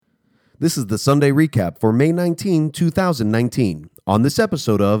This is the Sunday recap for May 19, 2019, on this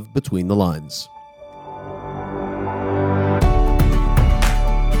episode of Between the Lines.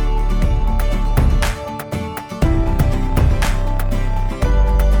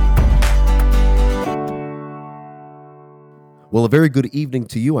 Well, a very good evening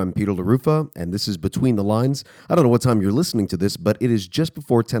to you. I'm Peter LaRufa, and this is Between the Lines. I don't know what time you're listening to this, but it is just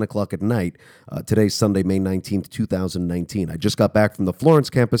before 10 o'clock at night. Today's Sunday, May 19th, 2019. I just got back from the Florence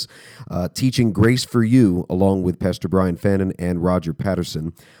campus teaching Grace for You along with Pastor Brian Fannin and Roger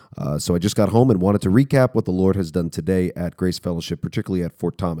Patterson. So I just got home and wanted to recap what the Lord has done today at Grace Fellowship, particularly at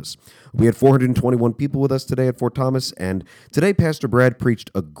Fort Thomas. We had 421 people with us today at Fort Thomas, and today Pastor Brad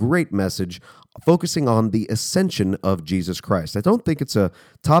preached a great message focusing on the ascension of Jesus Christ. I don't think it's a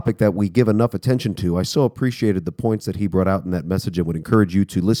topic that we give enough attention to. I so appreciated the points that he brought out in that message and would encourage you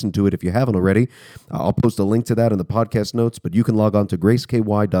to listen to it if you haven't already. I'll post a link to that in the podcast notes, but you can log on to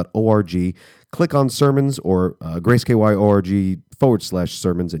graceky.org, click on sermons or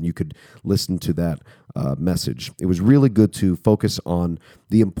graceky.org/sermons, and you could listen to that message. It was really good to focus on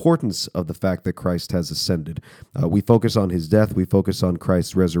the importance of the fact that Christ has ascended. We focus on his death, we focus on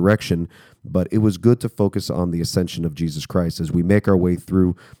Christ's resurrection, but it was good to focus on the ascension of Jesus Christ as we make our way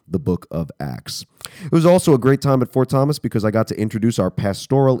through the book of Acts. It was also a great time at Fort Thomas because I got to introduce our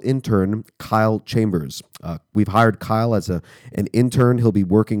pastoral intern, Kyle Chambers. We've hired Kyle as an intern. He'll be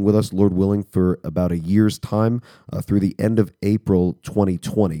working with us, Lord willing, for about a year's time through the end of April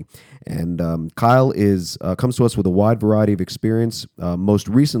 2020. And Kyle comes to us with a wide variety of experience, most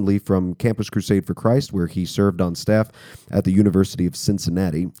recently from Campus Crusade for Christ, where he served on staff at the University of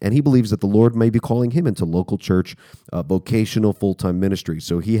Cincinnati. And he believes that the Lord may be calling him into local church vocational full-time ministry.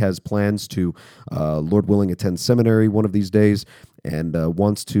 So he has plans to, Lord willing, attend seminary one of these days, and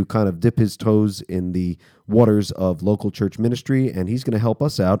wants to kind of dip his toes in the waters of local church ministry, and he's going to help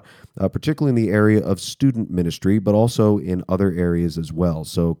us out, particularly in the area of student ministry, but also in other areas as well.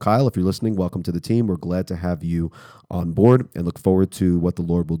 So, Kyle, if you're listening, welcome to the team. We're glad to have you on board and look forward to what the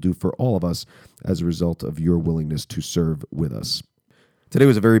Lord will do for all of us as a result of your willingness to serve with us. Today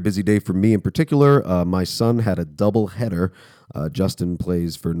was a very busy day for me in particular. My son had a double header. Justin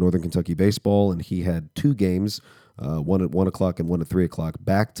plays for Northern Kentucky Baseball, and he had two games, one at 1 o'clock and one at 3 o'clock,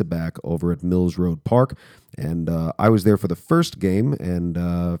 back-to-back over at Mills Road Park. And I was there for the first game, and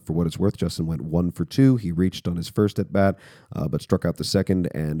for what it's worth, Justin went 1 for 2. He reached on his first at-bat, but struck out the second,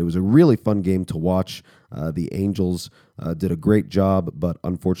 and it was a really fun game to watch. The Angels did a great job, but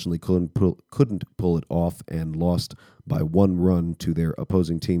unfortunately couldn't pull it off and lost by 1 run to their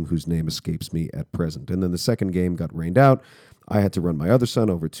opposing team, whose name escapes me at present. And then the second game got rained out. I had to run my other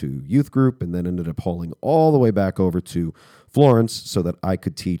son over to youth group and then ended up hauling all the way back over to Florence so that I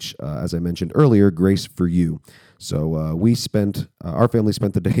could teach, as I mentioned earlier, Grace for You. So our family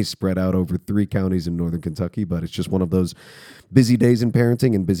spent the day spread out over 3 counties in Northern Kentucky, but it's just one of those busy days in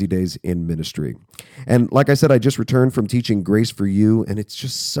parenting and busy days in ministry. And like I said, I just returned from teaching Grace for You, and it's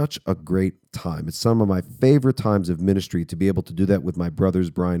just such a great time. It's some of my favorite times of ministry to be able to do that with my brothers,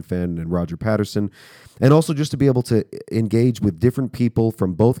 Brian Fannin and Roger Patterson, and also just to be able to engage with different people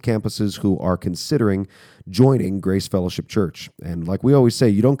from both campuses who are considering joining Grace Fellowship Church. And like we always say,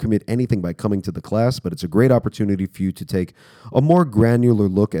 you don't commit anything by coming to the class, but it's a great opportunity for you to take a more granular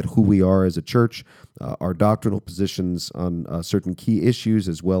look at who we are as a church, our doctrinal positions on certain key issues,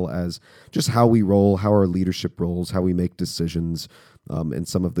 as well as just how we roll, how our leadership rolls, how we make decisions, and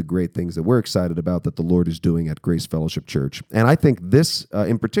some of the great things that we're excited about that the Lord is doing at Grace Fellowship Church. And I think this,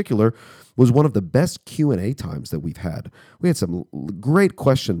 in particular, was one of the best Q&A times that we've had. We had some great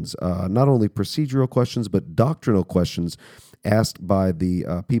questions, not only procedural questions, but doctrinal questions asked by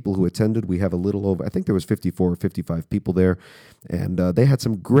the people who attended. We have a little over, I think there was 54 or 55 people there, and they had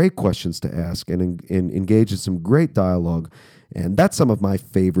some great questions to ask and engage in some great dialogue. And that's some of my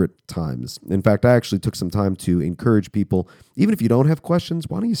favorite times. In fact, I actually took some time to encourage people, even if you don't have questions,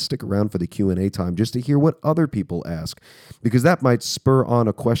 why don't you stick around for the Q&A time just to hear what other people ask? Because that might spur on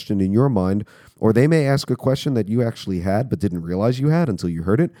a question in your mind, or they may ask a question that you actually had but didn't realize you had until you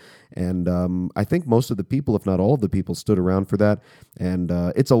heard it. And I think most of the people, if not all of the people, stood around for that. And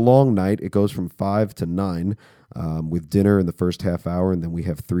it's a long night. It goes from 5 to 9. With dinner in the first half hour, and then we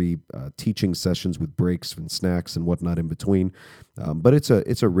have 3 teaching sessions with breaks and snacks and whatnot in between. But it's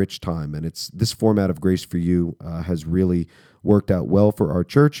a rich time, and this format of Grace for You has really worked out well for our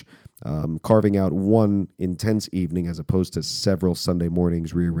church, carving out one intense evening as opposed to several Sunday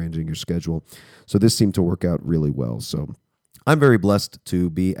mornings, rearranging your schedule. So this seemed to work out really well. So I'm very blessed to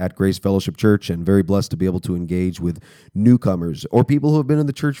be at Grace Fellowship Church and very blessed to be able to engage with newcomers or people who have been in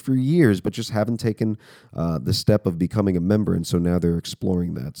the church for years but just haven't taken the step of becoming a member, and so now they're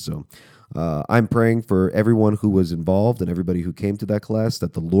exploring that. So I'm praying for everyone who was involved and everybody who came to that class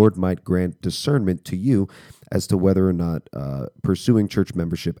that the Lord might grant discernment to you as to whether or not pursuing church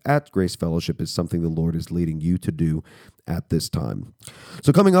membership at Grace Fellowship is something the Lord is leading you to do at this time.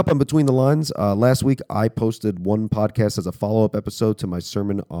 So coming up on Between the Lines, last week I posted one podcast as a follow-up episode to my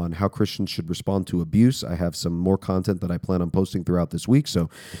sermon on how Christians should respond to abuse. I have some more content that I plan on posting throughout this week, so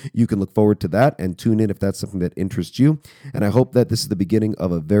you can look forward to that and tune in if that's something that interests you. And I hope that this is the beginning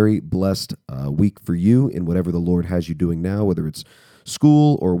of a very blessed week for you in whatever the Lord has you doing now, whether it's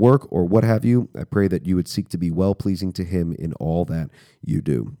school or work or what have you. I pray that you would seek to be well-pleasing to Him in all that you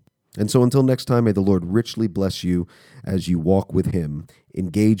do. And so until next time, may the Lord richly bless you as you walk with Him,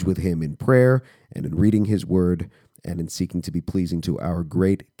 engage with Him in prayer and in reading His word and in seeking to be pleasing to our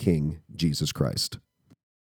great King, Jesus Christ.